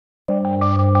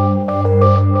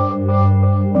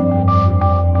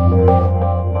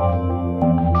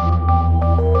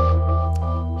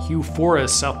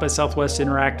Forrest, South by Southwest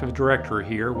Interactive Director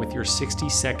here with your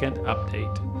 60-second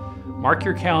update. Mark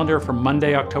your calendar for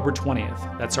Monday, October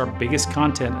 20th. That's our biggest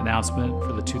content announcement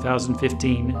for the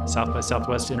 2015 South by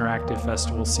Southwest Interactive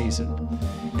Festival season.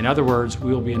 In other words,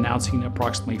 we will be announcing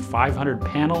approximately 500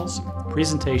 panels,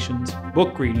 presentations,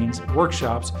 book readings,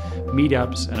 workshops,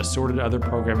 meetups, and assorted other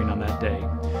programming on that day.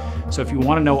 So if you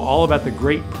want to know all about the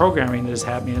great programming that is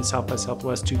happening at South by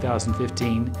Southwest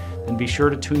 2015, then be sure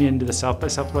to tune in to the South by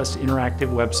Southwest Interactive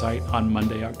website on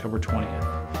Monday, October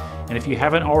 20th. And if you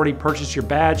haven't already purchased your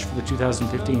badge for the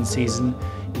 2015 season,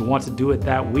 you'll want to do it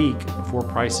that week before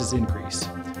prices increase.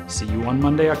 See you on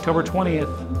Monday, October 20th.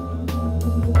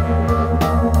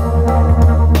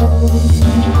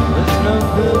 There's no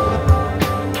good